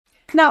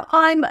Now,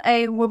 I'm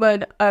a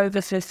woman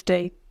over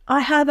 50. I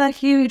have a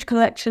huge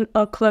collection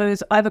of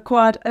clothes I've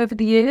acquired over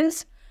the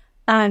years,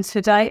 and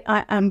today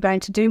I am going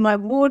to do my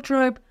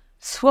wardrobe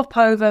swap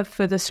over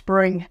for the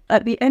spring.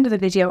 At the end of the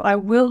video, I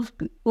will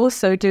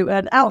also do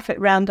an outfit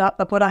roundup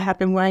of what I have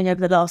been wearing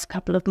over the last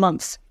couple of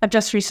months. I've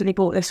just recently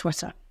bought this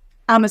sweater.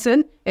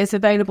 Amazon is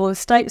available in the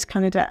States,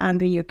 Canada and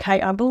the UK.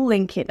 I will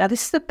link it. Now,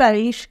 this is the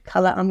beige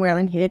colour I'm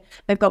wearing here.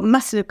 They've got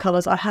massive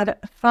colours. I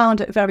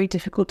found it very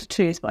difficult to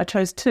choose, but I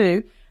chose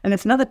two, and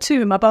there's another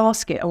two in my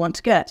basket I want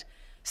to get.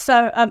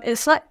 So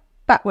it's like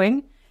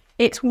Batwing.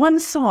 It's one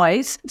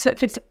size, so it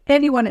fits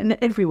anyone and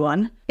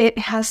everyone. It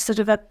has sort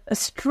of a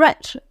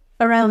stretch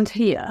around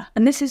here,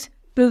 and this is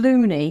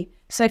balloony.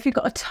 So if you've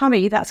got a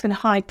tummy, that's going to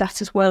hide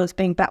that as well as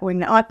being Batwing.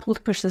 Now, I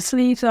push the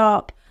sleeves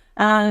up,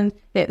 and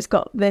it's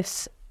got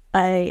this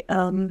a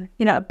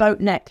boat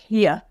neck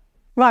here.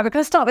 Right, we're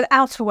going to start with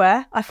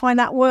outerwear. I find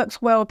that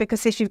works well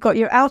because if you've got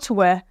your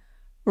outerwear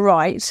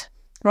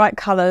right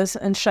colours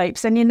and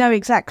shapes, then you know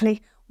exactly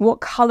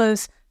what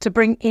colours to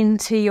bring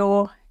into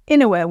your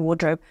innerwear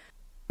wardrobe.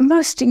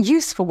 Most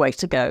useful way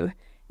to go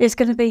is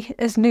going to be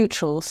as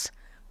neutrals.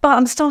 But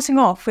I'm starting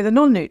off with a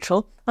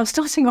non-neutral. I'm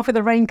starting off with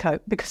a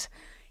raincoat because,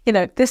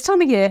 this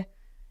time of year,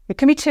 it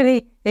can be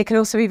chilly. It can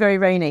also be very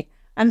rainy.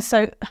 And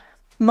so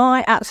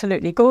my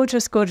absolutely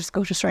gorgeous, gorgeous,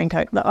 gorgeous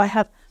raincoat that I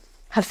have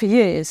had for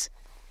years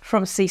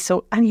from Sea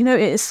Salt. And, it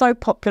is so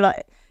popular.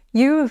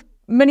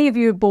 Many of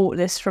you have bought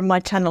this from my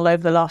channel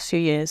over the last few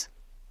years.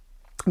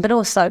 But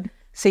also,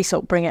 Sea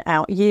Salt bring it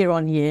out year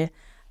on year.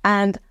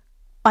 And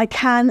I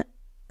can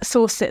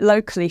source it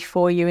locally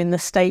for you in the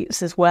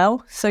States as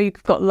well. So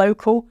you've got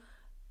local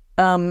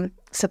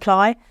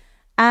supply.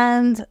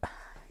 And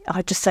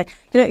I just say,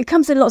 it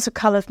comes in lots of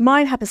colours.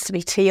 Mine happens to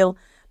be teal,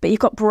 but you've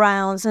got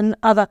browns and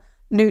other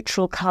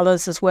neutral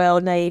colours as well,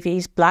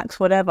 navies, blacks,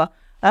 whatever.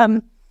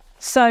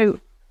 So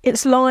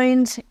it's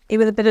lined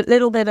with a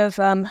little bit of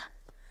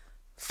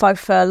faux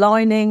fur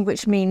lining,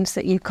 which means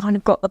that you've kind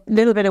of got a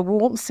little bit of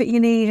warmth that you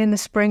need in the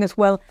spring, as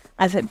well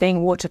as it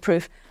being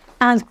waterproof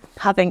and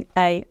having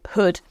a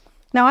hood.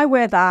 Now, I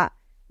wear that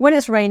when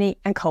it's rainy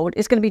and cold.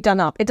 It's going to be done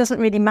up. It doesn't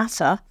really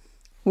matter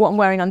what I'm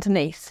wearing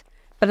underneath.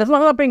 But as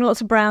long as I bring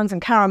lots of browns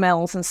and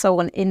caramels and so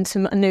on into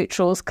my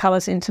neutrals,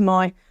 colours into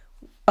my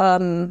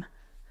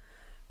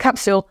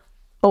capsule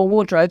or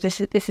wardrobe, this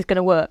is going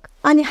to work.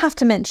 And you have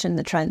to mention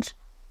the trench.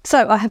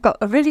 So I have got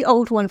a really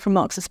old one from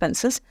Marks and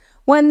Spencer's.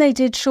 When they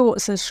did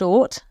shorts as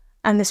short,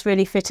 and this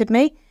really fitted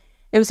me,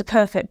 it was a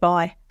perfect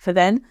buy for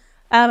then.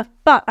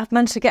 But I've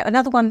managed to get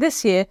another one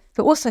this year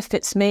that also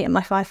fits me at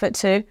my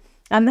 5'2",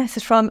 and this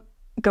is from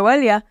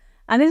Goelia,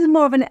 and this is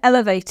more of an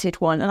elevated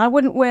one. And I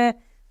wouldn't wear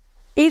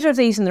either of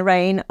these in the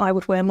rain. I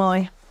would wear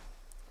my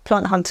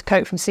Plant Hunter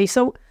coat from Sea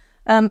Salt.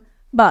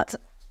 But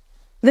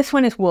this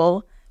one is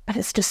wool, but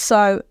it's just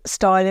so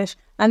stylish,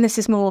 and this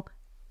is more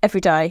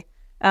everyday.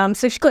 So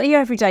if you've got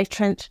your everyday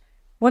trench,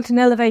 want an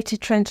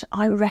elevated trench,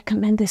 I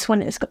recommend this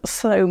one. It's got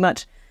so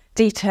much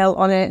detail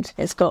on it.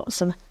 It's got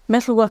some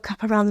metal work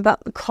up around the back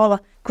of the collar.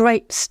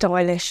 Great,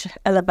 stylish,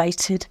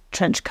 elevated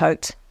trench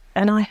coat.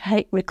 And I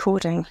hate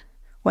recording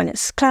when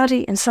it's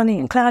cloudy and sunny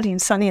and cloudy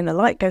and sunny and the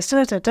light goes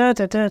da da da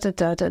da da da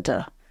da da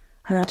da.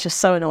 And that's just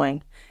so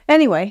annoying.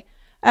 Anyway,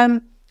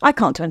 I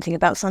can't do anything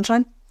about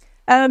sunshine.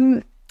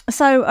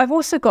 So I've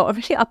also got,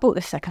 I bought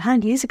this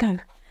secondhand years ago.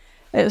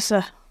 It was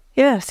a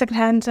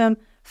secondhand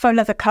faux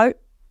leather coat.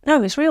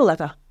 No, it's real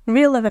leather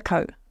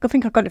coat. I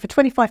think I got it for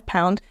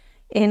 £25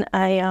 in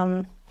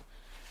a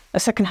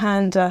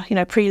secondhand,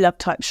 pre-loved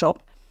type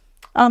shop.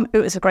 It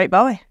was a great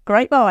buy,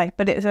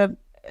 but it's a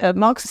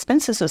Marks and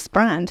Spencer's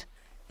brand.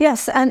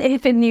 Yes, and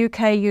if in the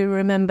UK you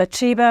remember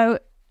Chibo,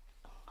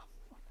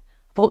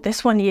 bought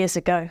this one years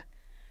ago.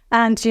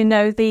 And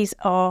these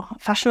are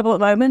fashionable at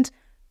the moment,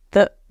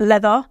 the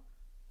leather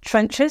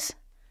trenches.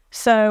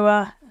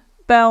 So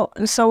belt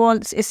and so on,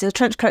 it's a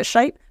trench coat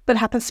shape, but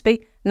happens to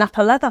be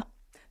Napa leather.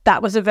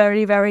 That was a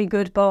very, very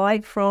good buy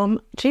from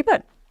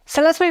Chibo.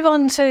 So let's move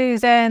on to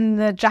then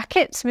the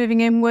jackets, moving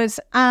inwards,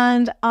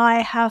 and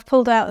I have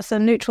pulled out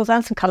some neutrals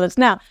and some colours.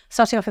 Now,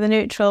 starting off with the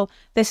neutral,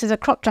 this is a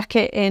crop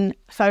jacket in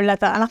faux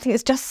leather, and I think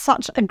it's just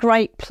such a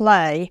great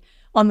play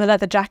on the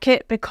leather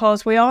jacket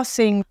because we are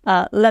seeing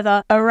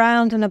leather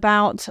around and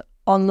about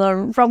on the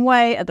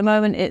runway at the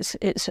moment.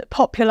 It's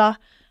popular,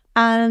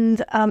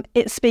 and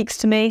it speaks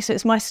to me, so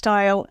it's my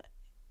style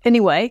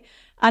anyway.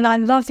 And I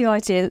love the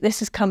idea that this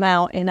has come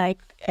out in a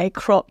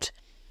cropped,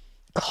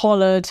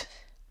 collared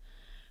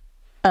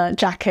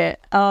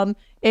jacket.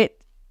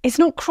 It's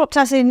not cropped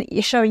as in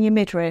you're showing your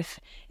midriff.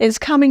 It's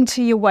coming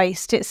to your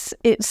waist. It's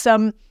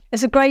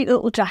a great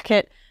little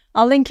jacket.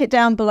 I'll link it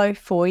down below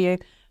for you.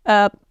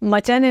 My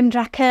denim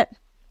jacket,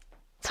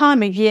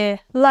 time of year,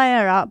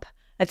 layer up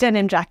a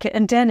denim jacket,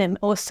 and denim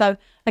also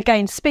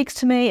again speaks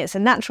to me. It's a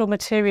natural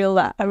material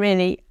that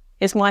really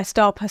is my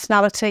style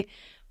personality.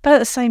 But at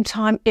the same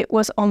time, it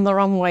was on the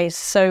runways,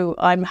 so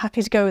I'm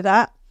happy to go with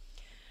that.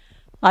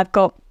 I've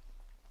got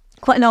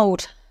quite an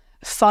old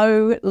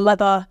faux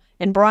leather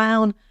in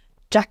brown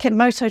jacket.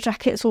 Moto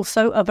jackets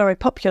also are very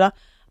popular.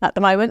 at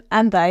the moment,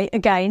 and they,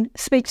 again,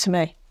 speak to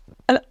me.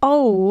 An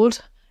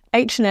old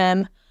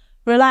H&M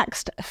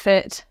relaxed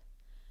fit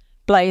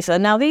blazer.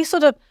 Now, these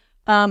sort of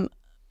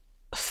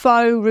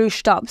faux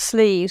ruched up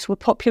sleeves were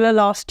popular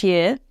last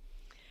year.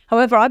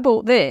 However, I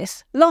bought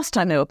this last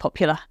time they were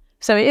popular.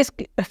 So it is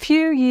a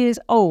few years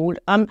old.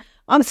 I'm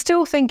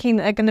still thinking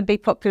that they're going to be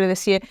popular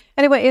this year.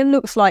 Anyway, it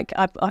looks like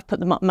I've put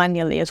them up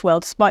manually as well,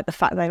 despite the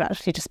fact they've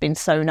actually just been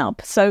sewn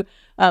up. So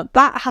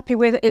that happy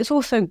with it. It's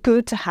also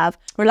good to have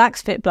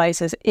relaxed fit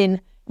blazers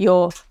in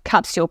your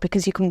capsule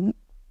because you can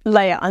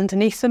layer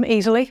underneath them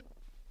easily.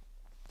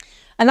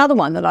 Another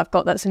one that I've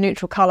got that's a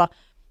neutral colour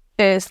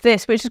is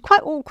this, which is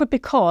quite awkward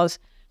because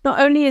not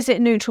only is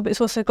it neutral, but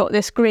it's also got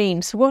this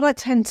green. So what I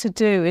tend to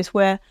do is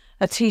wear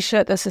a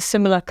t-shirt that's a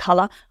similar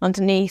colour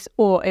underneath,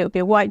 or it would be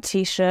a white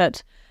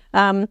t-shirt.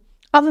 Other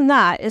than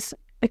that, it's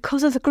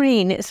because of the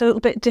green, it's a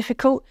little bit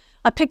difficult.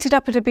 I picked it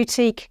up at a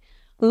boutique,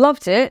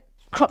 loved it.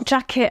 Crop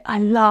jacket, I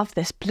love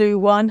this blue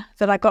one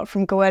that I got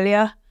from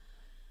Goelia.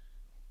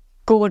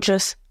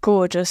 Gorgeous,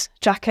 gorgeous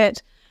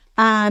jacket.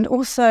 And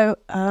also,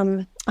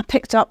 I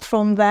picked up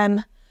from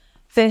them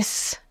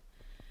this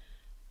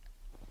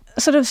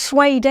sort of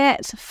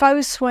suedette,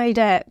 faux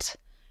suedette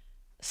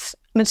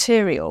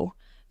material.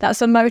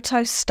 That's a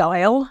moto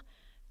style.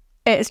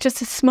 It's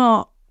just a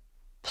smart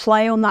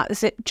play on that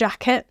zip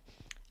jacket.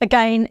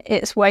 Again,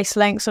 it's waist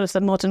length, sort of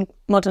the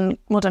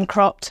modern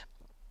cropped.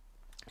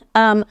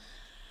 The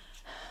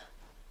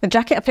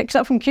jacket I picked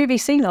up from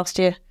QVC last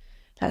year.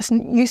 That's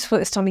useful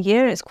this time of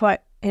year. It's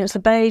a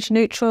beige,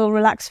 neutral,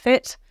 relaxed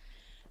fit.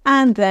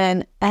 And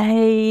then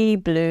a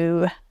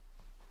blue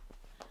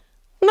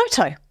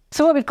moto.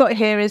 So what we've got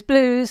here is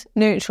blues,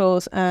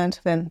 neutrals, and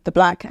then the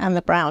black and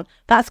the brown.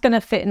 That's going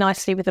to fit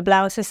nicely with the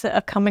blouses that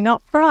are coming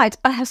up. Right,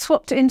 I have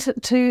swapped into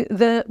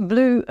the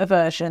blue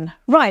version.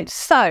 Right,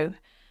 so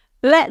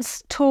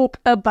let's talk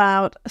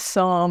about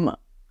some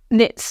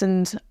knits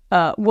and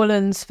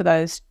woolens for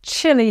those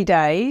chilly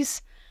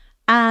days.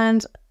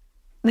 And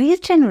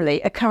these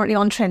generally are currently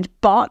on trend,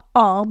 but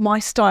are my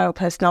style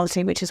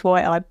personality, which is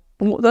why I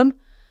bought them.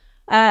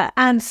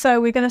 And so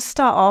we're going to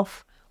start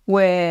off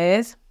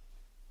with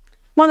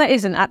one that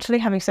isn't actually,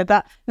 having said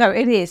that. No,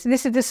 it is.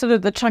 This is sort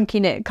of the chunky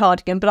knit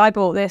cardigan, but I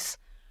bought this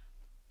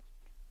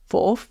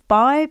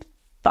 5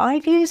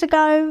 years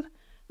ago,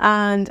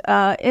 and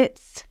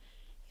it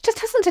just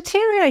hasn't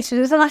deteriorated.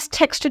 It's a nice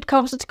textured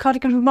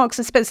cardigan from Marks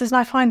and Spencer's, and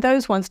I find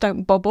those ones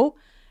don't bobble.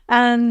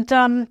 And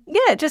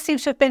yeah, it just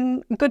seems to have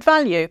been good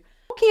value.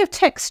 Talking of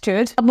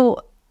textured, I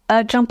bought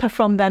a jumper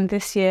from them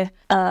this year.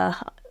 I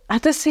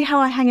had to see how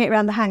I hang it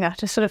around the hanger,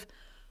 just sort of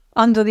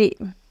under the,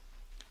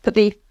 put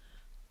the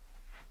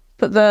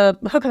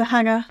hook of the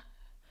hanger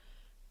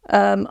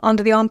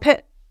under the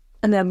armpit,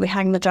 and then we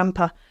hang the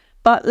jumper.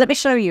 But let me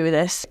show you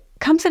this. It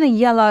comes in a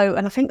yellow,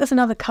 and I think there's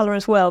another colour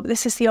as well, but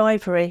this is the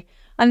ivory,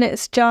 and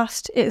it's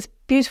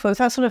beautiful. It's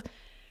that sort of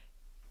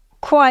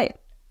quite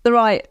the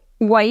right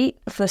weight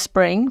for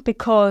spring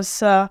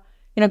because, you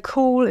know,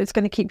 cool, it's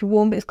going to keep you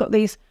warm, but it's got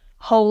these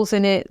holes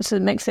in it, so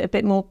it makes it a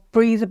bit more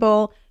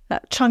breathable,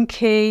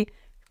 chunky,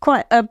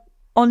 quite a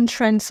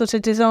on-trend sort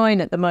of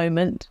design at the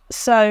moment.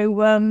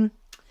 So,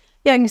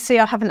 yeah, you can see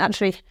I haven't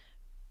actually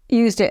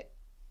used it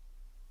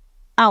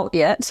out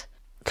yet.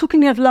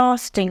 Talking of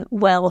lasting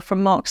well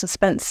from Marks and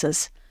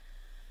Spencer's.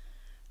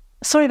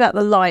 Sorry about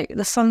the light.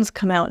 The sun's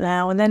come out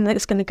now, and then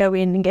it's going to go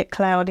in and get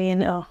cloudy,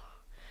 and oh,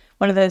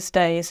 one of those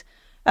days.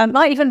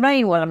 Might even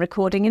rain while I'm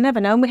recording. You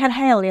never know. And we had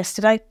hail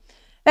yesterday.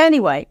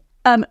 Anyway,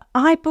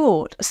 I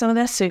bought some of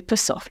their super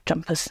soft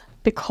jumpers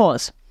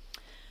because,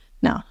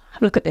 now,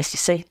 have a look at this, you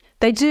see.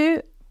 They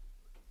do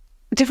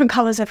different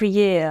colours every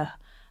year.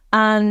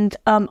 And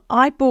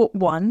I bought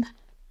one.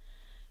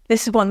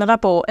 This is one that I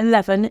bought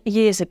 11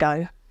 years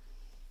ago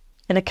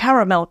in a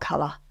caramel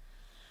colour.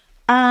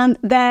 And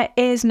there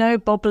is no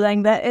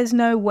bobbling, there is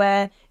no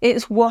wear.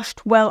 It's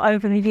washed well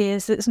over the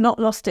years. It's not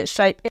lost its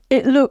shape.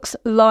 It looks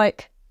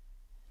like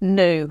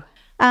new.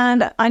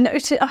 And I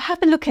noticed, I have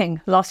been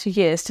looking the last few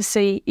years to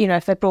see, you know,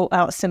 if they brought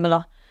out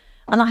similar.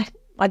 And I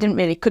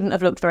couldn't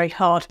have looked very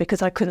hard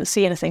because I couldn't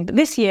see anything. But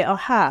this year I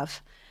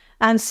have.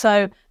 And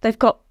so they've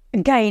got,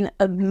 again,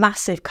 a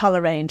massive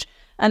colour range.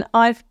 And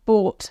I've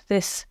bought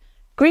this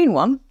green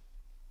one,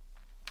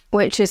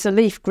 which is a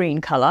leaf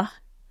green colour.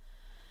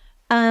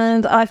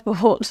 And I've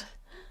bought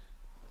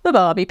the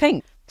Barbie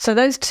pink. So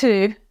those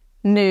two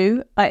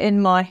new are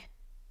in my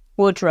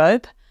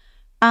wardrobe.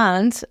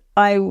 And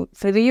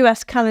for the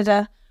US,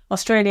 Canada,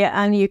 Australia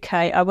and UK,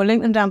 I will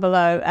link them down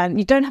below. And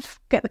you don't have to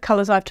get the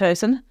colours I've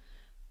chosen.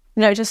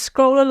 You know, just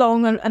scroll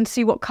along and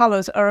see what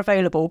colours are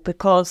available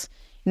because,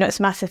 you know, it's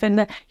massive. And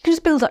you can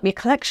just build up your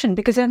collection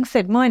because, as I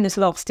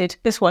said,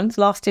 this one's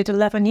lasted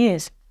 11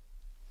 years.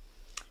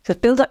 So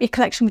build up your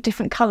collection with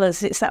different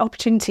colours. It's that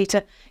opportunity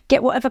to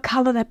get whatever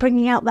colour they're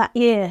bringing out that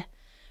year.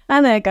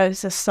 And there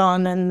goes the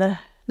sun and the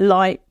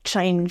light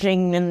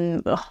changing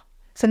and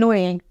it's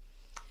annoying.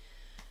 A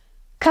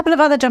couple of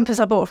other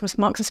jumpers I bought from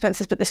Marks and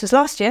Spencer's, but this was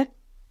last year.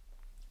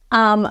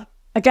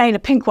 Again, a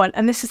pink one.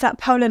 And this is that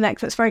polar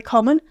neck that's very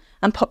common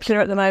and popular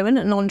at the moment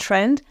and on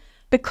trend.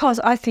 because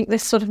I think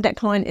this sort of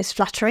neckline is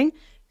flattering.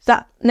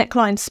 That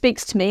neckline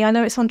speaks to me. I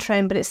know it's on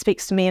trend, but it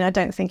speaks to me, and I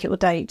don't think it will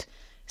date.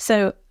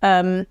 So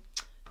that,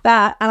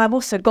 and I've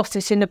also got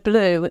it in a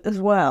blue as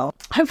well.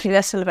 Hopefully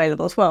they're still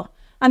available as well.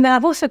 And then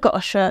I've also got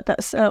a shirt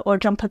that's or a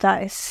jumper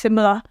that is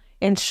similar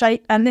in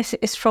shape, and this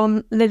is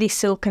from Lily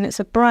Silk, and it's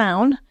a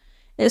brown.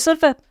 It's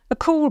sort of a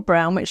cool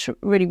brown, which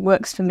really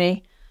works for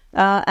me,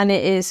 and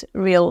it is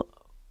real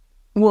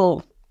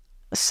wool.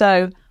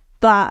 So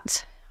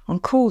that on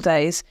cool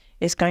days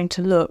is going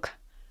to look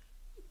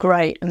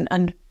great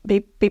and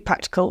be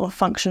practical or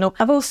functional.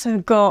 I've also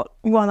got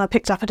one I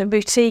picked up at a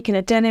boutique in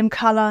a denim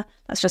colour.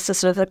 That's just a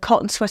sort of a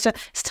cotton sweater.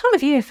 It's time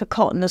of year for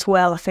cotton as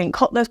well, I think.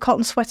 Those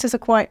cotton sweaters are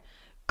quite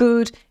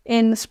good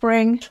in the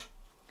spring.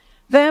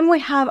 Then we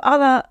have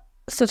other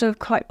sort of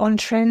quite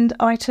on-trend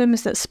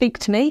items that speak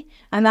to me,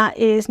 and that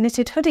is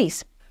knitted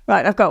hoodies.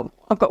 Right, I've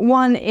got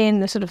one in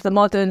the sort of the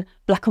modern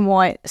black and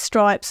white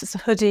stripes. It's a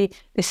hoodie.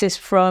 This is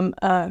from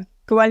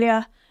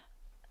Goelia.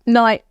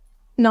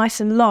 Nice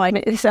and light.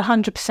 It's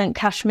 100%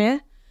 cashmere.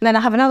 And then I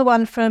have another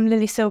one from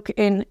Lily Silk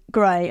in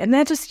grey, and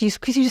they're just used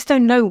because you just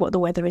don't know what the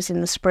weather is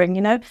in the spring,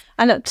 you know.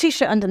 And a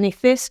t-shirt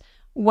underneath this.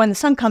 When the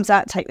sun comes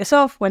out, take this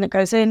off. When it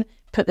goes in,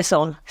 put this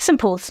on.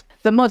 Simples.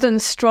 The modern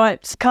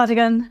striped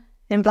cardigan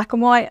in black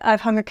and white.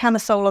 I've hung a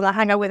camisole on the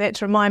hanger with it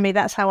to remind me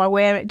that's how I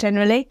wear it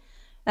generally,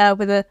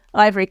 with an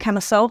ivory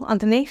camisole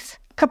underneath.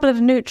 A couple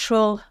of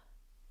neutral,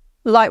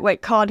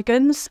 lightweight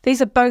cardigans.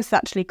 These are both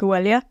actually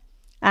Goelia,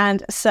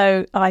 and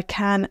so I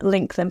can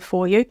link them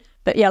for you.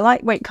 But yeah,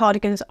 lightweight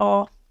cardigans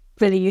are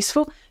really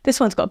useful. This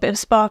one's got a bit of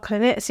sparkle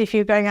in it, so if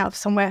you're going out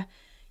somewhere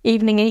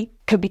evening-y,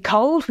 could be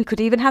cold, we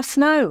could even have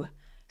snow.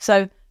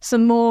 So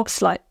some more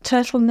slight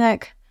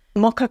turtleneck,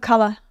 mocha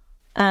colour,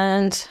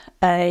 and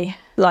a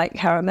light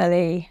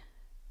caramelly,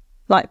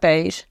 light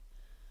beige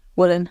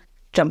woolen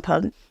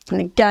jumper.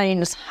 And again,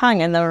 just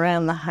hanging them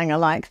around the hanger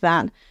like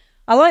that.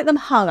 I like them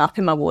hung up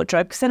in my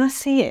wardrobe because then I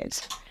see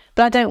it.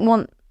 But I don't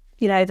want,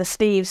 you know, the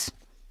sleeves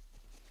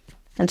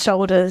and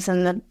shoulders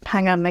and the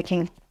hanger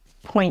making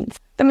points.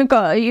 Then we've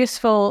got a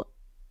useful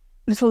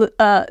little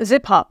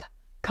zip-up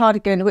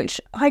cardigan, which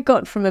I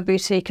got from a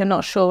boutique. I'm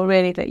not sure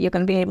really that you're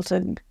going to be able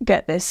to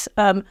get this.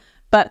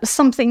 But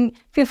something,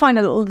 if you find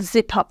a little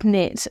zip-up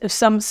knit of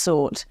some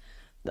sort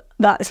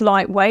that's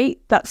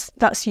lightweight,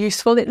 that's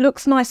useful. It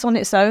looks nice on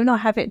its own. I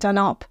have it done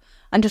up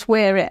and just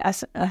wear it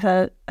as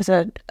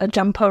a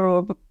jumper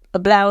or a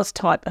blouse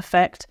type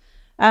effect.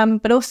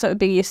 But also it would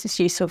be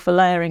useful for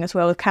layering as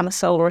well, with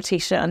camisole or a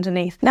t-shirt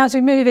underneath. Now as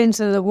we move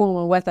into the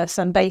warmer weather,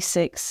 some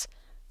basics.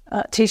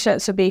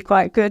 T-shirts would be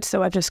quite good.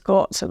 So I've just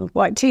got sort of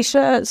white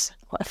t-shirts,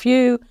 quite a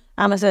few.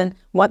 Amazon,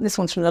 this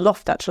one's from the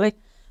Loft actually,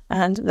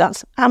 and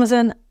that's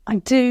Amazon. I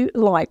do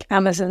like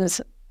Amazon's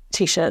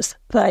t-shirts.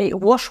 They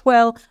wash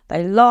well,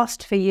 they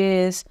last for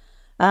years,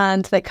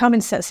 and they come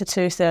in sets of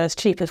two, so they're as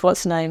cheap as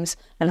what's names,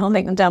 and I'll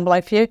link them down below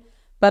for you.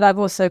 But I've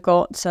also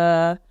got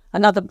a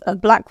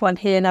black one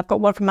here, and I've got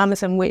one from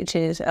Amazon which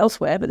is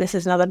elsewhere, but this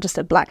is just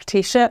a black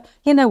t-shirt.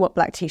 You know what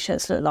black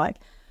t-shirts look like.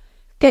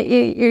 Get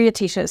your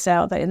t-shirts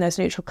out in those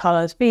neutral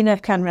colours,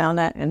 V-neck and round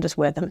neck, and just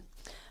wear them.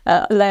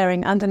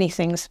 Layering underneath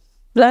things.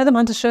 Layer them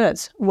under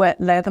shirts,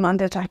 layer them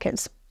under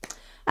jackets.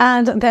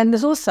 And then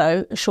there's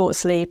also short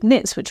sleeve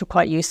knits, which are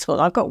quite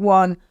useful. I've got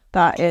one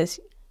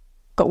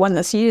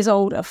that's years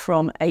old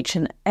from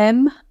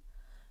H&M,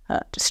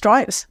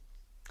 stripes.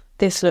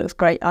 This looks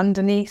great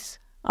underneath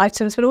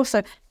items, but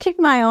also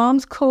keeping my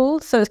arms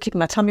cool, so it's keeping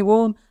my tummy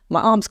warm,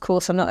 my arms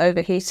cool so I'm not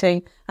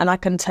overheating, and I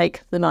can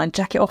take my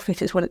jacket off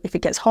if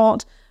it gets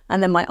hot,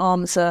 and then my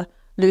arms are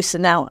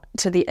loosen out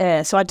to the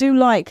air. So I do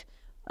like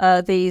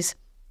these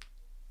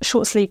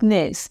short sleeve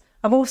knits.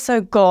 I've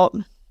also got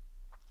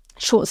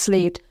short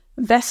sleeved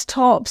vest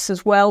tops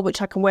as well,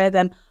 which I can wear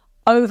them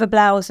over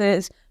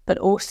blouses, but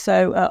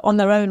also on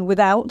their own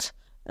without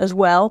as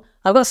well.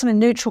 I've got some in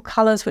neutral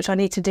colours which I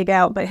need to dig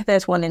out, but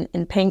there's one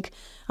in pink.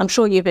 I'm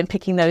sure you've been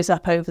picking those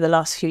up over the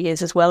last few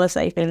years as well, as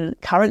they've been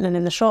current and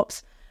in the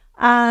shops.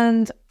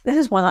 And this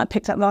is one I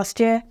picked up last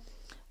year.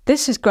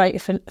 This is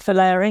great for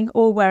layering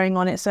or wearing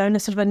on its own, a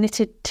sort of a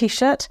knitted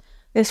t-shirt.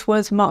 This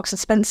was Marks and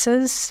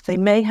Spencer's. They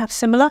may have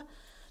similar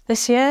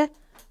this year.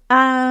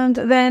 And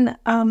then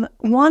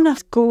one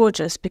is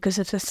gorgeous because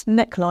of this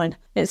neckline.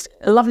 It's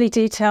a lovely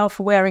detail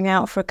for wearing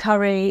out for a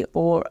curry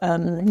or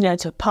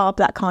to a pub,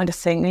 that kind of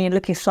thing. And you're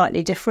looking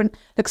slightly different.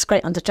 Looks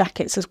great under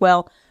jackets as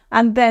well.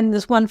 And then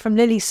there's one from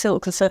Lily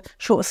Silk. It's a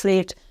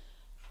short-sleeved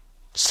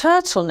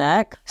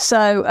turtleneck.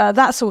 So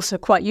that's also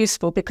quite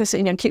useful because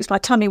it keeps my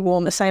tummy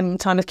warm at the same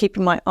time as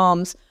keeping my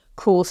arms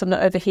cool, so I'm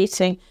not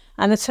overheating.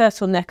 And the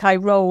turtleneck I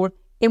roll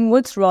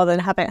inwards rather than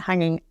have it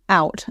hanging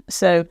out.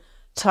 So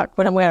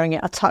when I'm wearing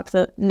it, I tuck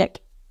the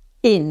neck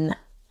in.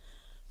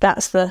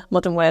 That's the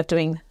modern way of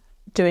doing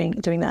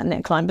that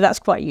neckline, but that's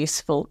quite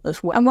useful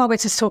as well. And while we're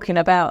just talking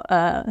about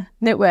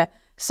knitwear,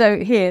 so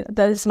here,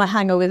 there's my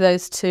hanger with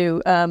those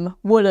two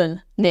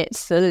woolen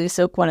knits, the Lily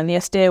Silk one and the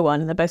Estere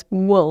one, and they're both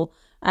wool.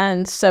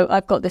 And so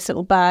I've got this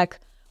little bag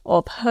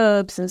of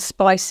herbs and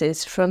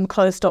spices from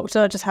Clothes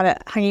Doctor. I just have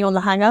it hanging on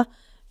the hanger.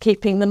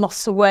 keeping the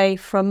moths away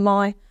from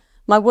my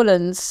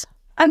woolens.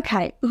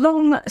 Okay,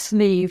 long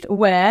sleeved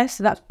wear,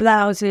 so that's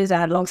blouses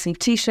and long sleeve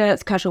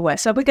t-shirts, casual wear.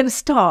 So we're going to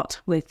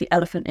start with the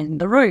elephant in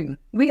the room.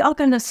 We are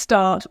going to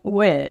start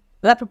with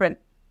leopard print.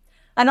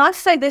 And I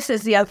say this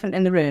is the elephant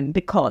in the room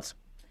because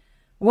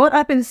what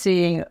I've been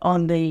seeing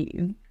on the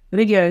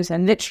videos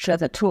and literature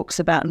that talks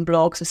about, and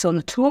blogs and so on,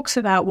 that talks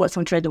about what's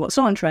on trend and what's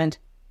not on trend,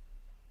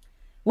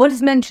 what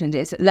is mentioned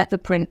is that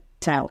leopard print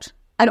is out.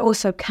 And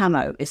also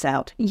camo is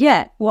out.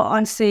 Yet, what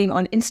I'm seeing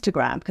on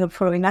Instagram, because I'm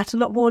following that a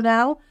lot more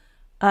now,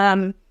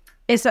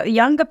 is that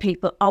younger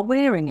people are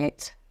wearing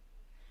it.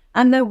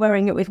 And they're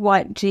wearing it with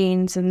white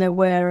jeans and they're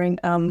wearing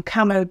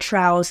camo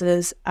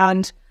trousers.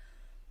 And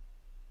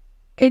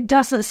it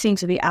doesn't seem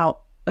to be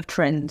out of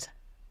trend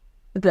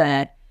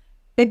there.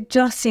 It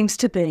just seems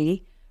to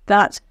be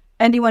that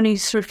anyone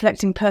who's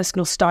reflecting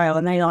personal style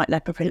and they like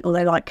leopard print or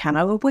they like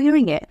camo are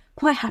wearing it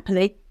quite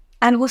happily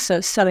and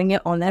also selling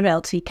it on their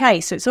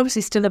LTK. So it's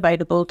obviously still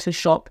available to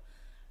shop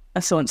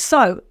and so on.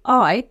 So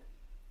I,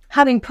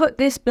 having put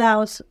this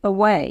blouse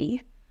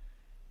away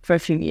for a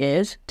few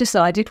years,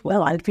 decided,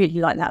 well, I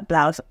really like that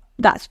blouse.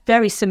 That's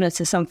very similar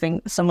to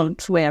something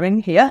someone's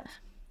wearing here.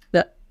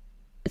 That,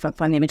 if I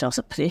find the image, I'll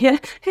put it here.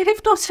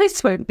 If not,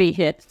 this won't be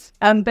here.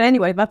 But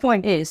anyway, my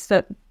point is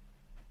that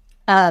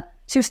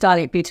she was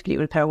styling it beautifully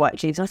with a pair of white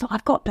jeans. I thought,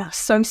 I've got a blouse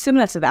so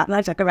similar to that. And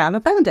I dug around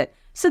and found it.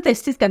 So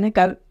this is going to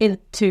go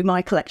into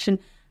my collection.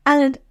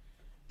 And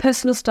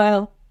personal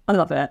style, I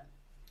love it.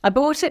 I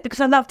bought it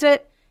because I loved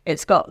it.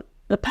 It's got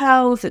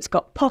lapels, it's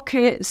got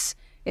pockets.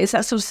 It's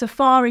that sort of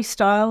safari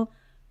style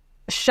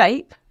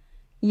shape.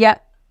 Yeah,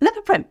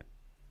 leopard print.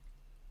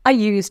 I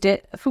used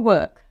it for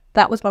work.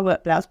 That was my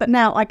work blouse. But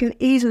now I can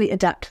easily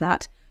adapt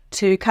that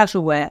to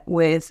casual wear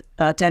with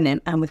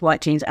denim and with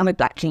white jeans and with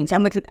black jeans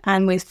and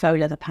with faux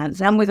leather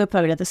pants and with a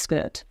faux leather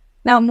skirt.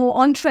 Now, a more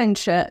on-trend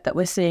shirt that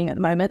we're seeing at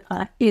the moment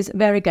is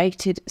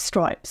variegated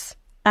stripes.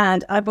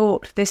 And I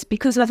bought this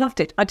because I loved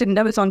it. I didn't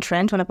know it was on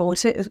trend when I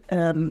bought it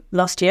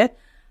last year.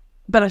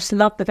 But I just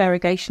love the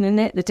variegation in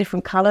it, the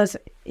different colours.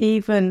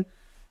 Even,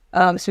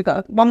 so we've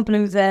got one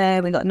blue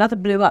there, we've got another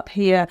blue up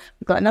here,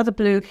 we've got another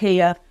blue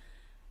here.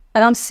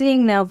 And I'm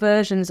seeing now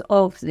versions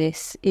of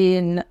this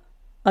in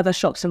other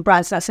shops and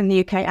brands. That's in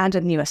the UK and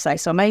in the USA.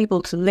 So I'm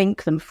able to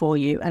link them for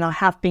you. And I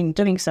have been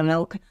doing so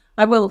now.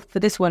 I will for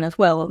this one as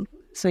well,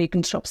 so you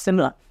can shop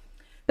similar.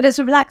 But it's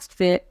a relaxed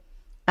fit,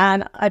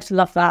 and I just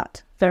love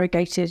that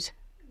variegated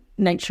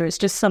nature. It's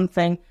just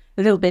something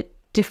a little bit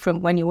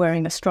different when you're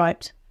wearing a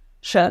striped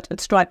shirt, and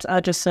stripes are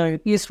just so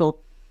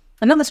useful.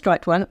 Another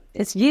striped one,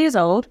 it's years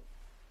old.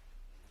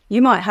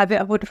 You might have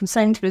it. I bought it from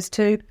Sainsbury's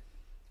too,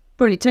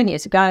 probably 10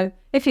 years ago.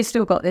 If you've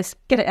still got this,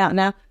 get it out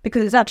now,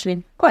 because it's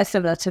actually quite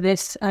similar to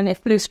this. And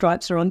if blue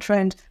stripes are on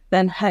trend,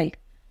 then hey,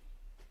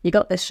 you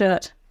got this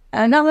shirt.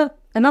 Another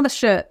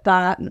shirt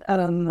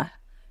that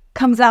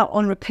comes out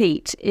on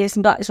repeat it's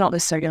not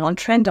necessarily an on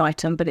trend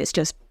item, but it's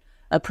just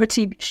a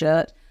pretty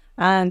shirt,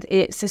 and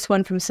it's this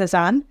one from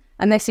Sezane.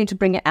 And they seem to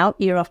bring it out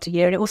year after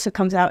year. And it also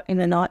comes out in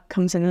an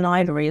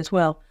ivory as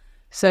well.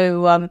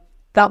 So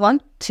that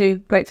one too,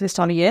 great for this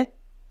time of year.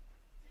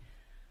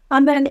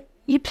 And then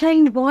your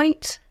plain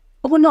white,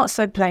 or not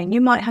so plain.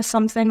 You might have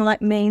something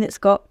like me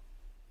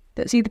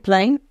that's either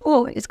plain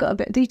or it's got a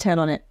bit of detail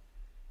on it.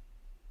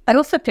 I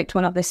also picked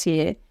one up this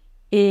year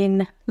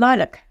in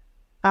lilac.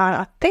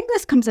 I think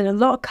this comes in a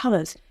lot of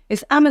colours.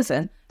 It's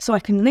Amazon, so I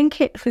can link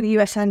it for the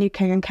US and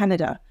UK and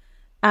Canada.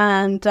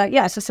 And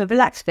yeah, it's just a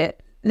relaxed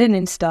fit,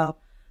 linen style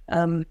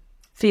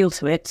feel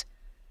to it,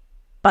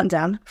 button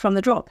down from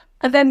the drop.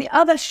 And then the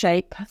other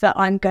shape that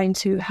I'm going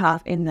to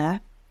have in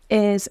there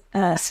is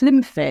a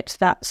slim fit,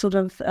 that sort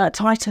of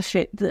tighter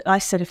fit that I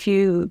said a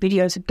few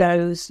videos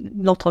ago is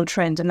not on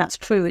trend, and that's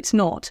true, it's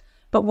not.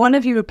 But one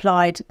of you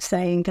replied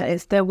saying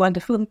that they're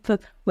wonderful for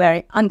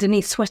wearing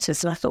underneath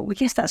sweaters, and I thought, well,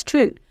 yes, that's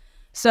true.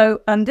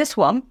 So this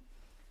one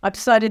I've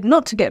decided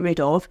not to get rid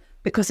of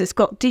because it's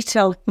got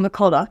detail on the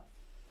collar,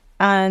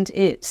 and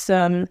it's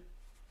yeah,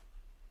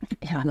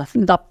 I love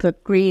the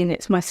green.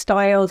 It's my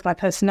style, it's my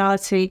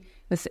personality.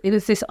 It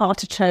was this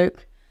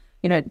artichoke,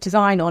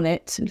 design on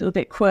it, a little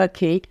bit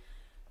quirky.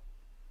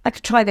 I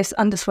could try this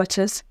under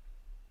sweaters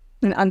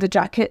and under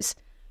jackets.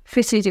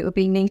 Fitted, it would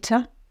be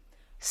neater.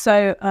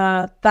 So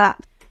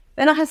that.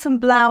 Then I had some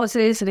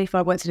blouses, and if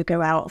I wanted to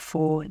go out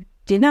for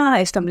dinner,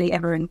 if somebody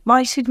ever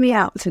invited me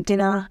out to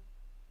dinner,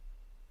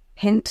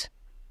 hint,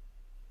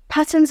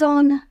 patterns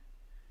on.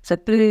 So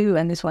blue,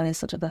 and this one is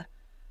sort of a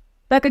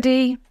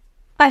burgundy.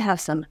 I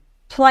have some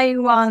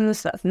plain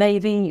ones, that's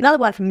navy. Another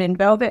one from Min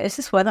Velvet is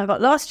this one I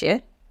got last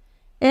year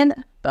in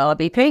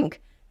Barbie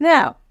Pink.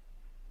 Now,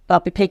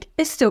 Barbie Pink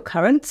is still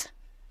current.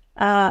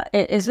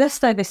 It is less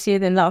so this year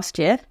than last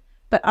year,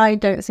 but I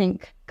don't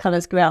think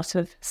colours go out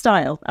of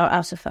style or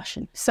out of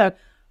fashion. So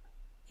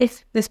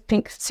if this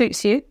pink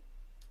suits you,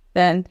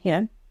 then,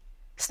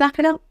 snap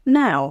it up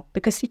now,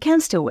 because you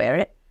can still wear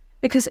it.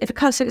 Because if a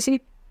colour suits you,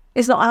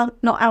 it's not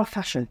our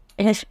fashion.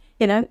 It's,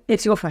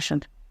 it's your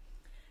fashion.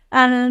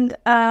 And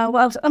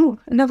what else? Oh,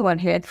 another one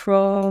here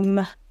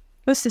from,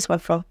 what's this one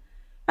from?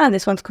 And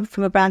this one's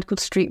from a brand called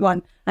Street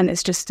One, and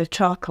it's just a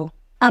charcoal.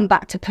 And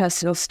back to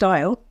personal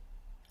style.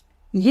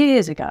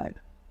 Years ago,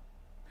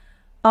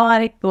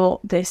 I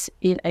bought this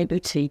in a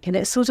boutique, and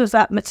it's sort of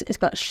that, it's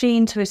got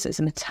sheen to it, so it's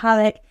a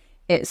metallic,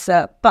 it's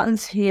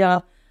buttons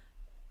here.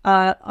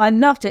 I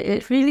loved it.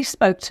 It really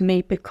spoke to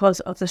me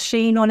because of the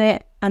sheen on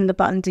it and the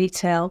button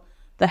detail,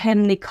 the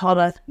Henley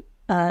collar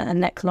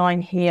and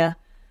neckline here,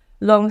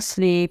 long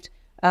sleeved.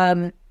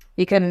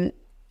 You can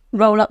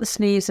roll up the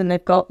sleeves and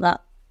they've got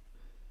that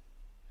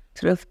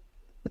sort of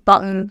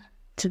button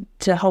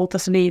to hold the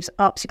sleeves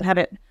up, so you can have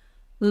it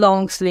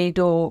long sleeved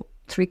or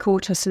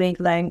 3/4 sleeve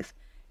length.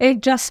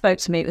 It just spoke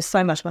to me. It was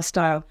so much my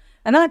style.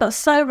 And then I got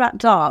so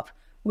wrapped up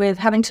with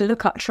having to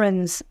look up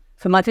trends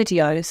for my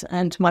videos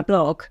and my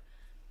blog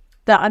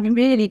that I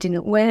really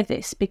didn't wear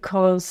this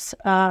because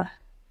I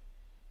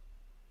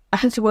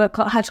had to work,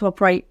 I had to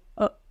operate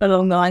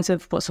along the lines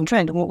of what's on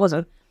trend and what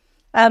wasn't.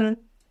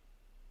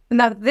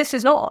 Now, this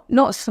is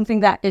not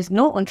something that is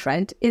not on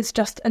trend. It's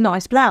just a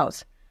nice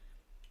blouse.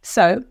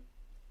 So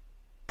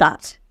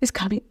that is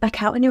coming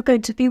back out and you're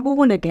going to be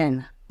worn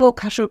again. For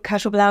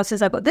casual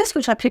blouses, I've got this,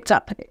 which I picked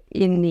up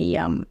in the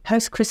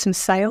post-Christmas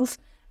sales.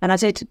 And I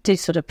did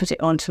sort of put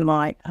it onto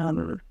my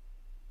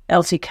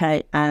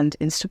LTK and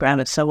Instagram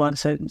and so on.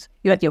 So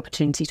you had the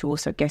opportunity to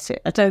also get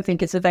it. I don't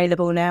think it's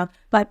available now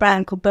by a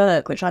brand called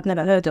Berg, which I've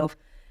never heard of.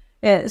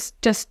 It's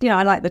just,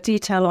 I like the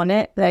detail on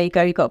it. There you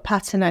go. You've got a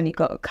pattern and you've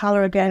got a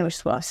colour again, which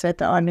is what I said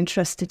that I'm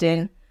interested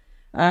in.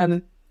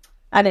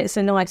 And it's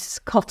a nice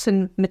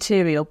cotton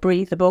material,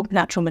 breathable,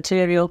 natural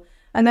material.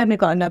 And then we've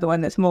got another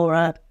one that's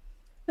more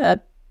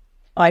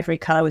ivory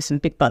colour with some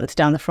big buttons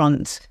down the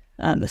front.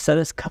 So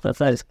there's a couple of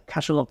those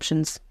casual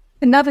options.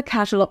 Another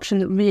casual option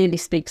that really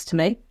speaks to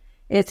me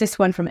is this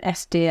one from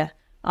Dear.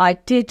 I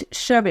did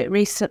show it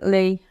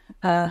recently,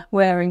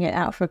 wearing it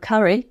out for a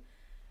curry.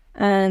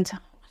 And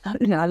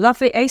I love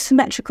the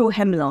asymmetrical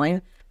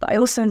hemline, but I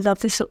also love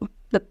this sort of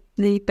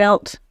the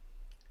belt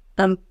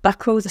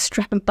buckle, the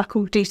strap and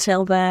buckle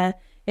detail there.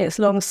 It's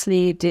long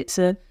sleeved, it's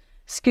a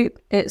scoop,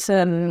 it's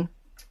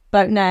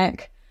boat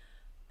neck,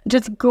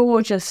 just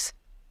gorgeous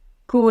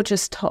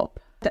top.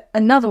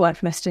 Another one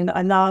from Dear that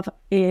I love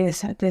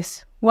is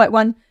this white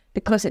one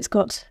because it's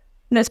got,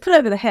 it's put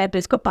over the head, but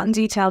it's got button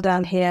detail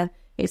down here.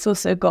 It's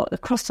also got the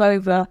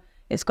crossover.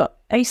 It's got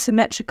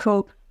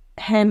asymmetrical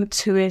hem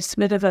to it, a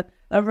bit of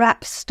a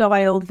wrap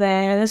style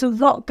there. There's a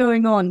lot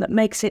going on that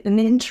makes it an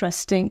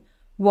interesting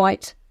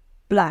white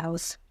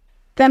blouse.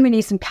 Then we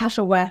need some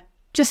casual wear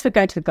just for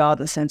going to the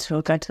garden centre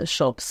or going to the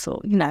shops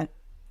or,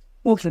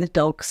 walking the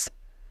dogs.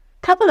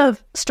 A couple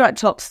of striped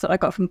tops that I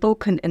got from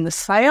Balkan in the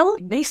sale.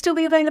 May still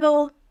be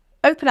available.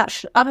 I'll open up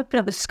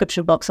the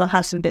description box. I'll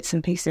have some bits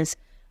and pieces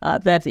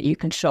there that you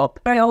can shop.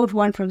 Very old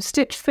one from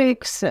Stitch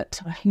Fix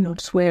that,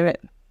 just wear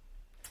it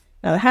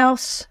at the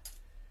house.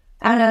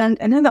 And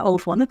another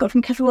old one I got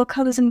from Capsule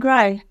Colours in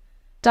Grey.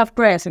 Dove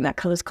Grey, I think that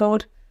colour's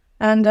called.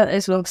 And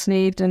it's long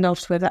sleeved and I'll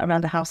just wear that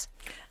around the house.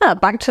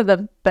 Back to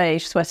the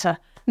beige sweater.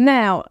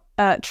 Now,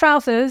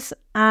 trousers,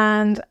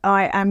 and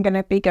I am going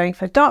to be going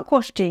for dark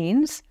wash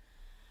jeans.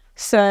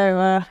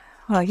 So,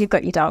 you've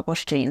got your dark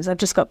wash jeans. I've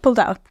just pulled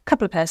out a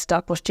couple of pairs of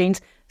dark wash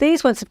jeans.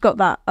 These ones have got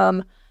that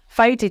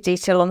faded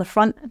detail on the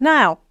front.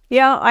 Now,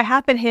 I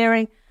have been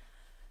hearing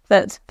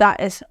that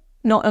is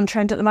not on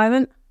trend at the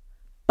moment,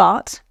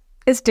 but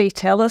it's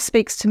detail that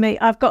speaks to me.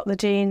 I've got the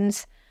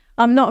jeans.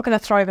 I'm not going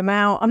to throw them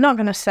out. I'm not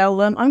going to sell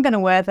them. I'm going to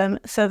wear them,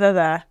 so they're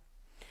there.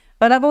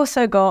 But I've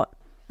also got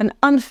an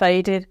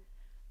unfaded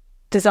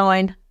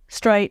design,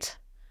 straight,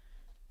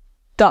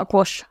 dark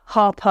wash,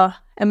 Harper,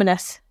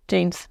 M&S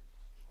jeans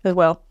as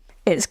well.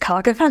 It's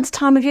cargo pants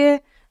time of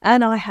year,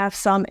 and I have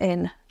some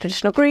in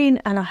traditional green,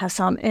 and I have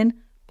some in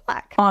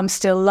black. I'm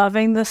still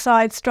loving the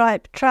side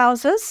stripe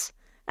trousers,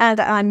 and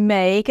I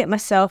may get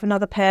myself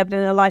another pair but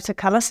in a lighter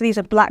colour. So these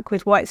are black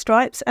with white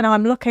stripes, and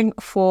I'm looking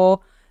for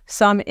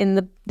some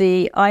in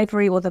the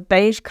ivory or the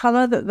beige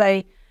colour that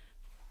they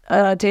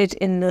did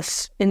in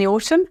the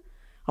autumn.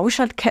 I wish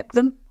I'd kept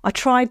them. I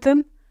tried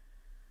them,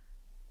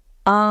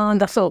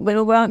 and I thought they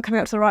weren't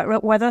coming up to the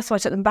right weather, so I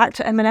took them back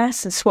to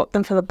M&S and swapped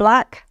them for the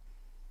black.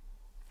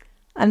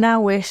 I now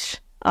wish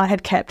I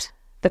had kept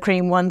the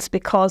cream ones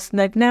because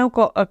they've now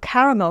got a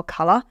caramel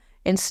colour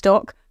in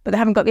stock, but they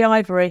haven't got the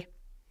ivory.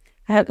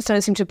 So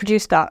they seem to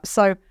produce that.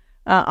 So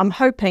I'm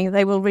hoping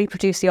they will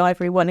reproduce the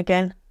ivory one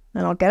again,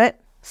 and I'll get it.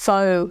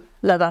 So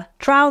leather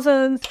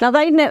trousers. Now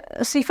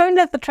foam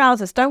leather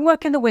trousers don't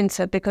work in the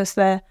winter because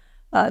they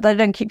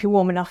don't keep you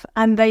warm enough,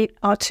 and they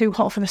are too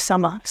hot for the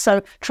summer.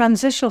 So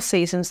transitional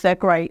seasons, they're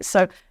great.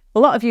 So a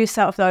lot of use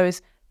out of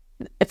those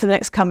for the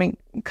next coming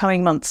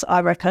months, I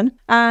reckon.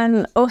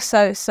 And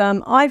also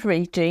some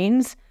ivory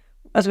jeans,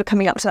 as we're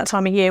coming up to that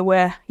time of year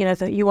where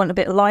you want a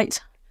bit light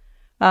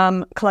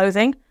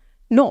clothing.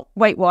 Not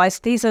weight-wise.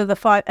 These are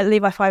the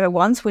Levi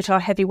 501s, which are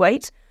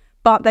heavyweight,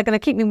 but they're going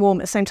to keep me warm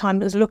at the same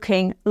time as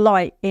looking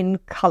light in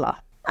colour.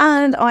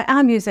 And I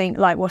am using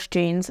light wash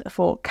jeans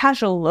for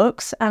casual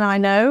looks, and I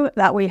know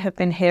that we have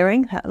been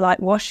hearing that light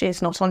wash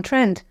is not on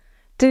trend.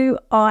 Do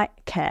I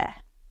care?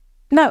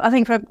 No, I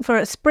think for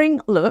a spring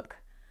look,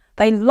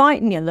 they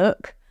lighten your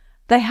look,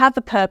 they have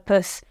a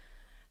purpose,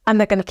 and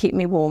they're going to keep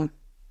me warm.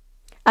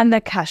 And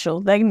they're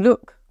casual. They're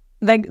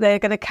going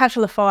to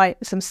casualify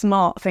some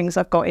smart things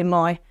I've got in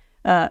my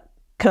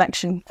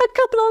collection. A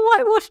couple of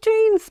light wash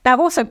jeans. Now, I've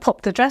also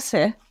popped the dress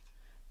here.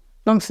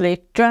 Long sleeve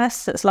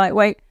dress that's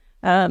lightweight.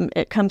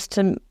 It comes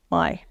to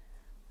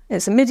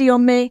it's a midi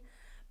on me.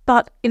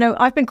 But, you know,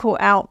 I've been caught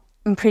out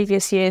in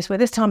previous years where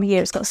this time of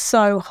year it's got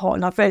so hot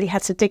and I've really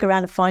had to dig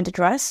around and find a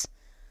dress.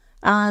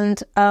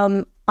 And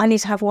I need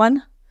to have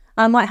one.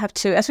 I might have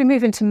two. As we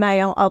move into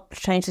May, I'll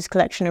change this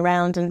collection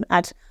around and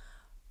add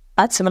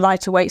some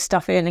lighter weight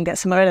stuff in and get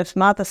some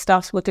other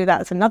stuff. So we'll do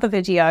that as another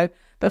video.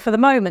 But for the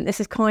moment, this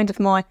is kind of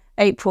my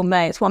April,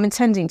 May. It's what I'm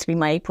intending to be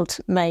my April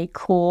to May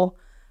core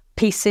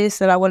pieces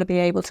that I want to be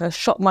able to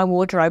shop my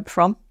wardrobe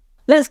from.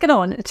 Let's get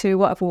on to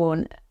what I've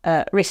worn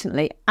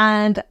recently.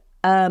 And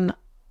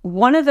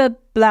one of the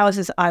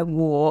blouses I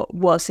wore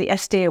was the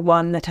Estia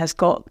one that has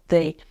got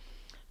the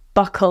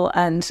buckle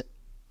and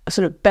a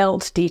sort of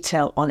belt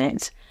detail on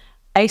it,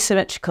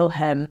 asymmetrical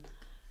hem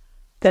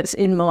that's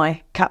in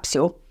my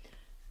capsule.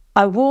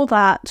 I wore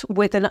that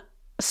with a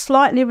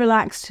slightly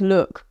relaxed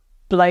look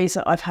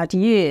blazer I've had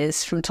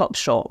years from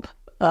Topshop,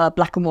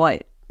 black and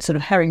white, sort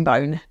of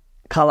herringbone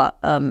colour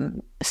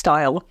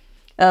style.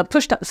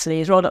 Pushed up the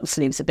sleeves, rolled up the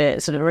sleeves a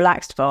bit, sort of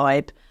relaxed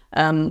vibe.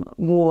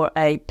 Wore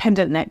a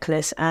pendant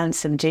necklace and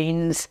some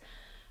jeans.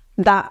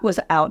 That was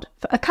out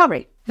for a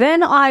curry.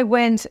 Then I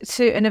went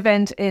to an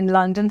event in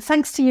London.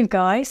 Thanks to you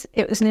guys.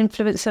 It was an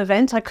influencer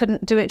event. I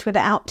couldn't do it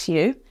without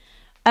you.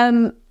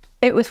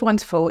 It was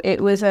wonderful.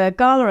 It was a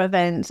gala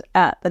event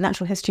at the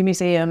Natural History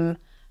Museum,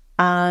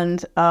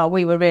 and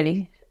we were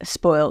really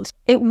spoiled.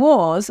 It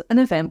was an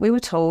event we were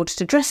told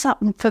to dress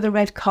up for the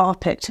red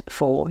carpet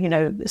for, you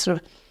know, sort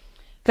of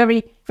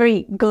very,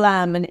 very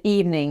glam and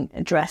evening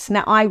dress.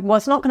 Now, I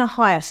was not going to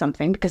hire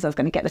something because I was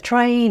going to get the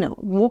train,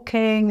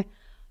 walking,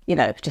 you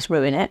know, just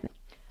ruin it.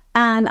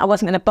 And I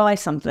wasn't going to buy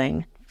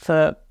something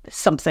for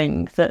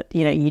something that,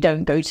 you know, you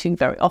don't go to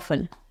very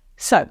often.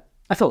 So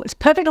I thought it's a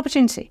perfect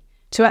opportunity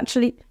to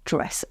actually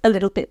dress a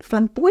little bit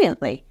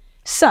flamboyantly.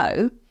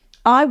 So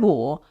I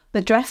wore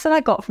the dress that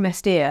I got from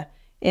Estia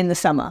in the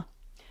summer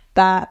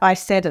that I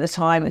said at the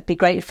time it'd be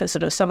great for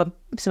sort of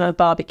summer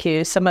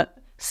barbecues, summer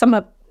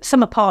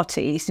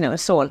parties, you know, and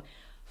so on.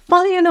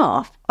 Funnily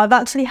enough, I've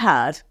actually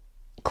had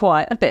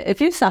quite a bit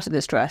of use out of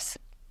this dress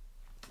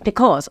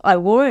because I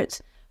wore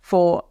it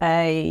for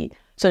a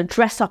sort of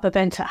dress-up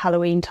event at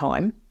Halloween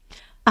time,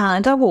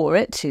 and I wore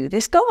it to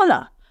this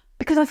gala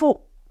because I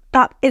thought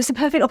that it's a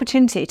perfect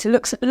opportunity to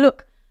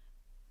look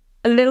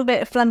a little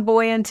bit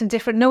flamboyant and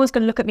different. No one's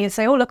going to look at me and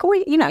say, "Oh, look,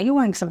 you know, you're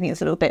wearing something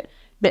that's a little bit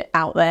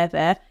out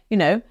there," you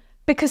know,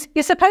 because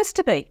you're supposed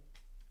to be.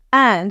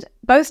 And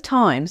both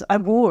times I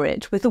wore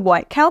it with the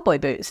white cowboy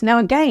boots. Now,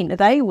 again,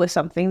 they were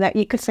something that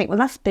you could think, well,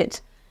 that's a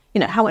bit, you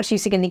know, how much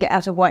use are you going to get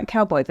out of white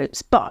cowboy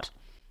boots? But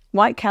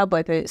white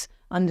cowboy boots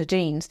under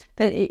jeans,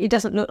 it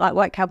doesn't look like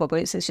white cowboy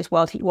boots. It's just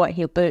white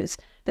heel boots.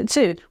 But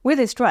two, with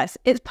this dress,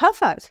 it's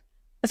perfect.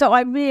 So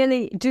I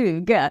really do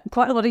get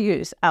quite a lot of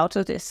use out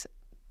of this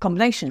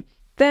combination.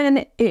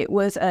 Then it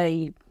was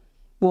a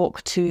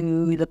walk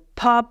to the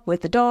pub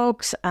with the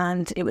dogs,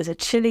 and it was a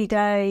chilly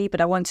day,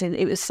 but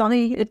it was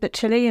sunny but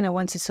chilly, and I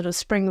wanted sort of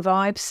spring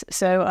vibes.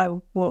 So I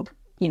wore,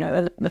 you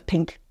know, a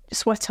pink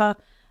sweater,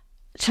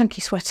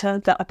 chunky sweater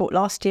that I bought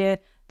last year.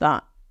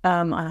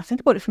 And I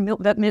think I bought it from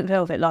Mint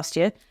Velvet last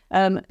year.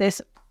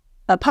 There's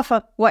a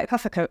white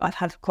puffer coat I've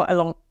had for quite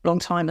a long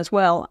time as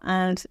well,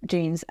 and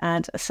jeans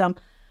and some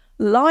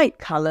light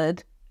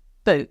coloured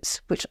boots,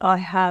 which I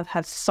have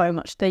had so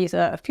much. These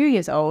are a few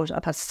years old.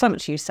 I've had so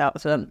much use out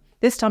of them.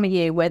 This time of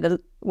year where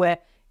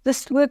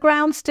the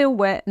ground's still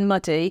wet and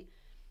muddy,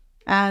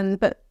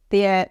 but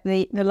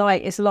the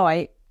light is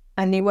light,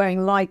 and you're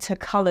wearing lighter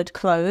coloured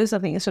clothes. I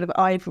think it's sort of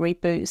ivory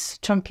boots,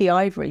 chunky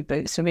ivory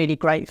boots are really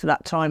great for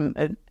that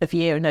time of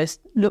year and those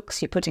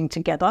looks you're putting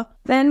together.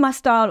 Then my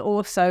style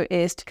also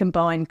is to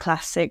combine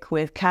classic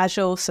with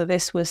casual. So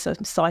this was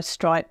some side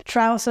striped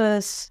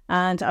trousers,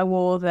 and I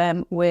wore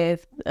them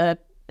with a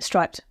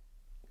striped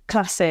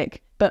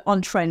classic, but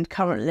on trend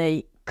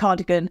currently,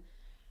 cardigan.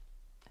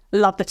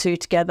 Love the two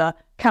together.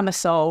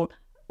 Camisole.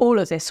 All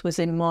of this was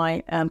in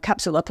my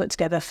capsule I put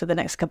together for the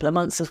next couple of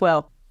months as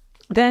well.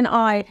 Then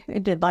my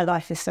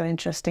life is so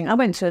interesting. I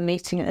went to a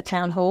meeting at the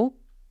town hall,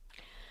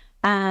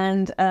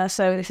 and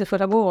so this is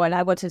what I wore, and I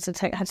had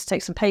to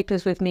take some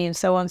papers with me and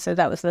so on. So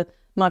that was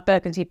my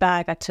burgundy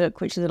bag I took,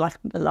 which is like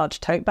a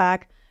large tote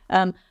bag.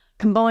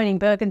 Combining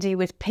burgundy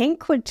with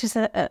pink, which is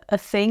a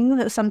thing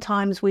that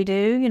sometimes we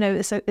do. You know,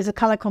 it's a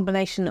colour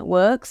combination that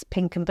works,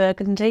 pink and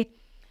burgundy.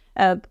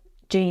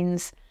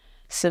 Jeans,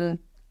 some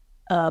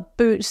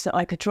boots that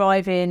I could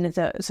drive in,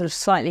 the sort of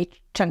slightly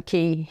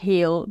chunky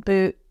heel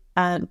boot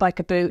and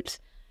biker boot.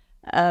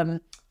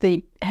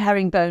 The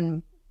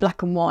herringbone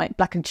black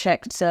and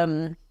checked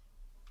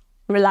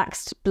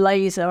relaxed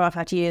blazer I've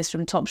had years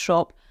from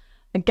Topshop.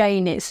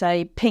 Again, it's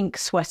a pink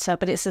sweater,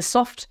 but it's a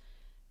soft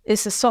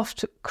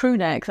crew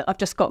neck that I've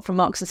just got from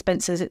Marks and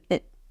Spencer's.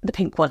 the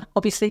pink one,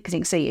 obviously, because you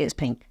can see it's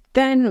pink.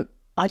 Then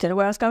I don't know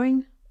where I was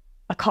going.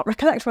 I can't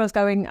recollect where I was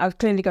going. I was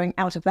clearly going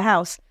out of the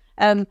house.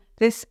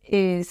 This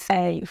is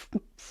a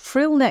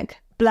frill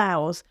neck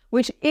blouse,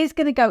 which is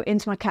going to go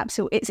into my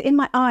capsule. It's in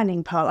my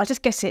ironing pile. I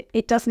just guess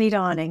it does need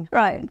ironing.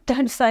 Right,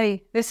 don't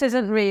say this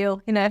isn't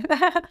real, you know.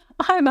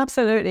 I'm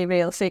absolutely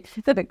real. See,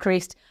 it's a bit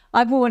creased.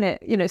 I've worn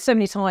it, you know, so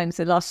many times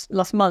in the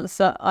last months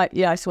that I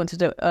just wanted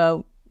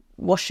to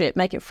wash it,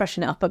 make it,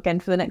 freshen it up again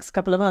for the next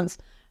couple of months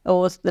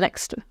or the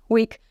next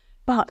week.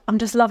 But I'm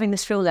just loving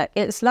this frill neck.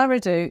 It's La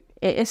Redoute.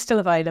 It is still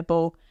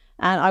available,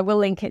 and I will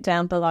link it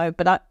down below.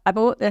 But I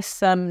bought this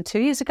 2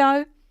 years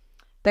ago.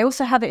 They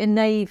also have it in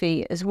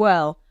navy as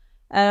well.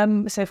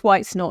 So if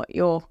white's not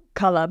your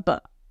colour,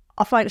 but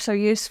I find it so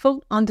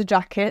useful under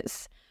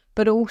jackets,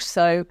 but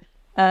also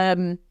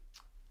under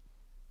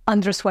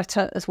a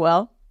sweater as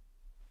well.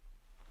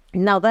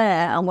 Now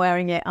there, I'm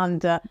wearing it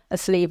under a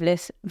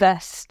sleeveless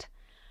vest,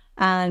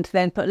 and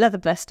then put leather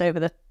vest over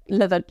the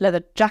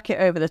leather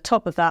jacket over the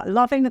top of that.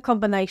 Loving the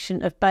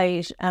combination of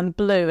beige and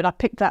blue, and I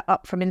picked that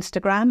up from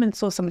Instagram and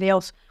saw somebody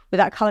else with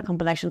that colour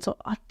combination, so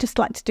I'd just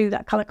like to do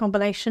that colour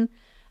combination.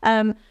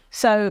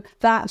 So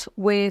that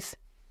with,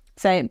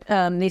 say,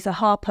 these are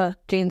Harper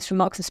jeans from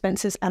Marks and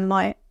Spencer's, and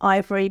my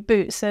ivory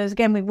boots. So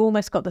again, we've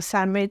almost got the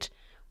sandwich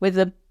with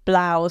the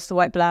blouse, the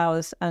white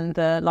blouse, and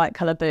the light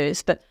colour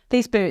boots. But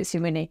these boots,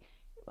 Winnie,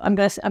 I'm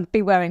going to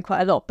be wearing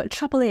quite a lot. But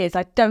trouble is,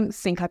 I don't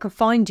think I can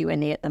find you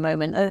any at the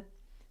moment.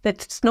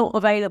 That's not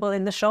available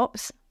in the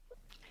shops.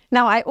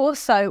 Now, I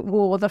also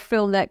wore the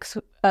frill neck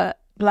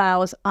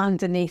blouse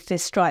underneath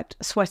this striped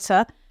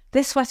sweater.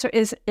 This sweater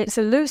it's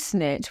a loose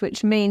knit,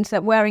 which means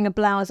that wearing a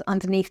blouse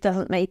underneath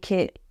doesn't make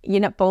it,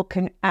 you're not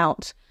bulking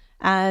out.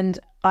 And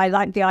I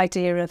like the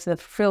idea of the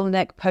frill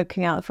neck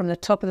poking out from the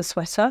top of the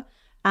sweater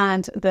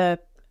and the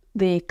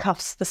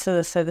cuffs,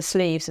 so the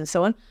sleeves and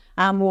so on.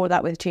 I wore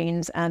that with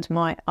jeans and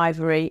my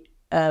ivory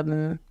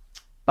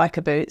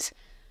biker boots.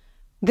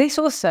 This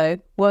also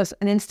was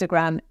an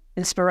Instagram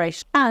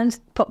inspiration, and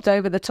popped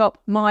over the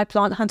top my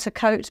plant hunter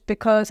coat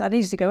because I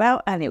needed to go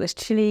out and it was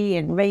chilly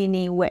and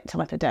rainy, wet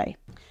time of the day.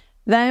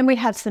 Then we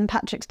had St.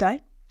 Patrick's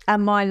Day,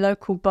 and my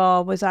local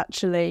bar was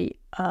actually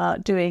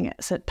doing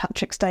a St.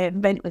 Patrick's Day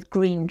event with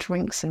green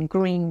drinks and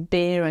green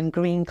beer and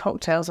green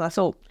cocktails. And I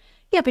thought,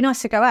 yeah, it'd be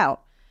nice to go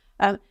out.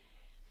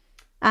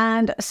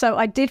 And so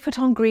I did put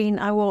on green.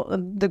 I wore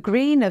the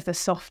green of the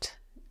soft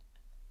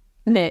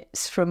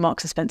knits from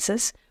Marks and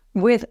Spencer's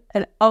with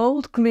an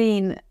old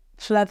green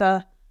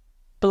leather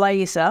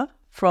blazer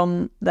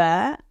from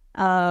there,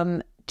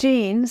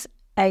 jeans,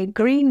 a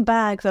green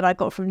bag that I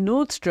got from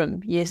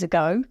Nordstrom years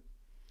ago.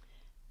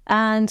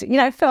 And, you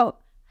know,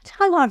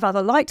 I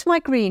rather liked my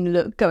green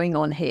look going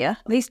on here.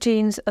 These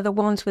jeans are the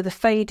ones with a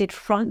faded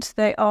front.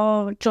 They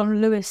are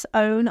John Lewis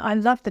own. I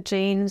love the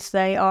jeans.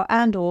 They are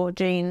and/or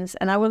jeans,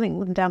 and I will link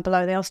them down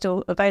below. They are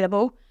still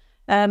available.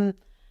 And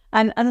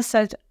as I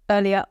said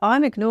earlier,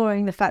 I'm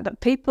ignoring the fact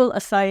that people are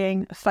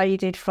saying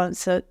faded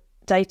fronts are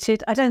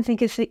dated. I don't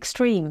think it's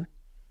extreme.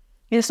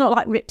 It's not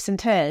like rips and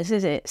tears,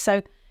 is it? So,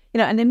 you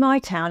know, and in my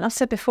town, I've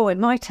said before, in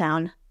my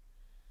town,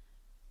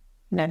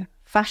 you know,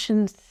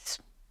 fashion's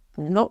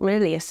not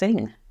really a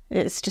thing.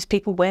 It's just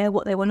people wear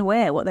what they want to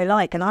wear, what they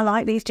like. And I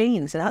like these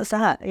jeans, and that's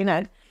that, you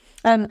know.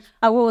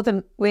 I wore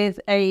them with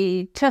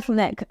a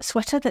turtleneck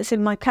sweater that's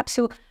in my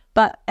capsule,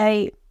 but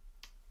a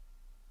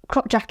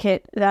crop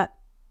jacket that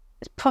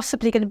is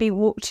possibly going to be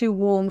too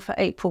warm for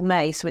April,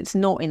 May. So it's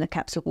not in the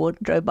capsule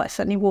wardrobe, but I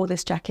certainly wore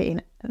this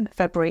jacket in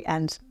February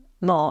and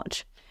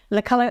March. And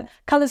the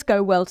colours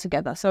go well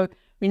together. So,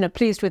 you know,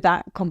 pleased with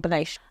that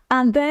combination.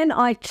 And then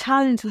I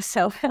challenged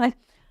myself. I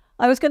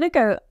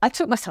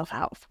took myself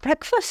out for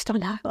breakfast.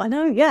 I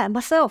know, yeah,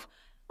 myself.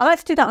 I like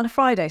to do that on a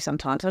Friday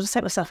sometimes. I'll just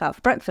take myself out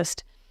for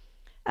breakfast.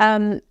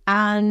 And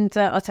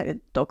I'll take the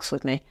dogs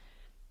with me.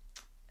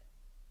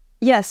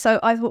 Yeah, so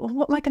I thought, well,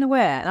 what am I going to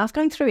wear? And I was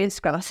going through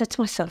Instagram. I said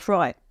to myself,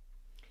 right,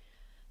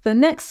 the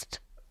next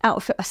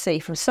outfit I see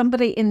from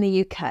somebody in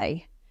the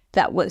UK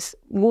that was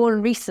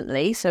worn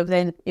recently, so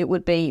then it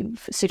would be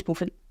suitable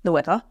for the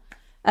weather,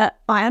 I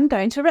am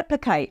going to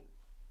replicate.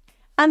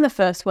 And the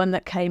first one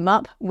that came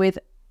up with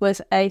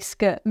was a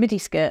midi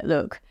skirt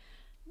look,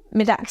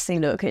 mid-axi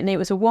look, and it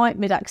was a white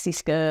mid-axi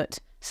skirt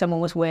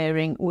someone was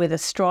wearing with a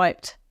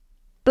striped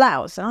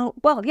blouse. Oh,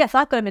 well, yes,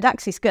 I've got a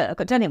mid-axi skirt. I've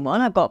got denim one.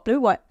 I've got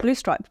blue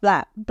striped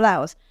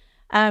blouse.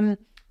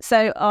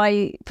 So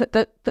I put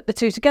the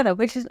two together,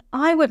 which is,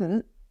 I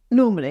wouldn't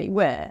normally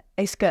wear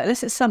a skirt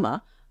unless it's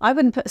summer. I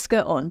wouldn't put a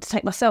skirt on to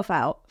take myself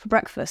out for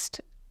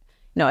breakfast.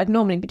 No, I'd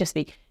normally just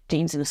be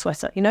jeans and a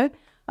sweater, you know.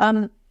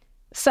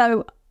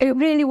 So it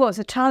really was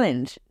a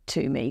challenge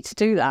to me to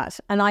do that.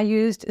 And I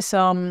used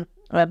some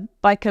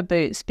biker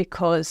boots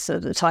because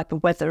of the type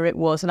of weather it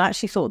was. And I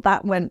actually thought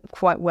that went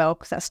quite well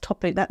because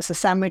that's a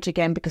sandwich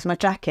again, because my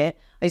jacket,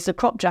 I used a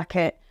crop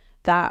jacket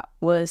that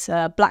was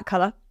black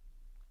colour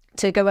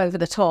to go over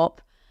the top.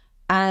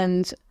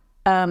 And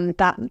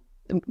that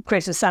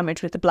created a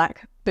sandwich with the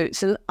black boots.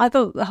 So I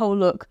thought the whole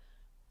look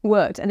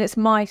worked, and it's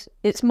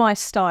my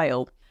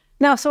style.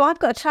 Now, so I've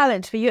got a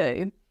challenge for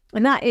you.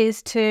 And that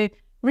is to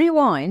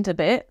rewind a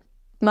bit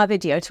my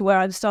video to where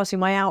I'm starting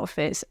my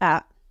outfits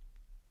at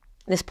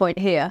this point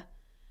here.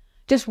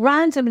 Just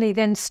randomly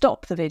then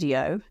stop the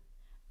video,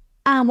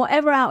 and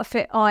whatever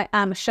outfit I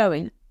am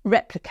showing,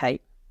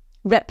 replicate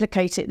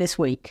it this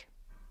week.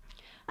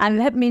 And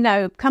let me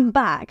know, come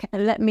back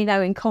and let me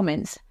know in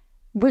comments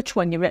which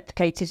one you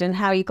replicated and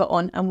how you got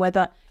on, and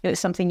whether it was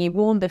something you've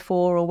worn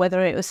before or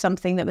whether it was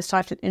something that was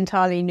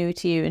entirely new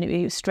to you and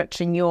it was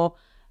stretching your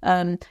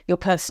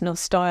personal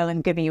style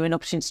and giving you an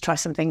opportunity to try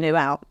something new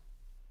out.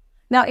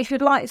 Now, if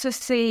you'd like to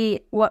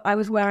see what I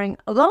was wearing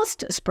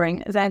last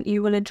spring, then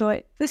you will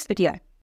enjoy this video.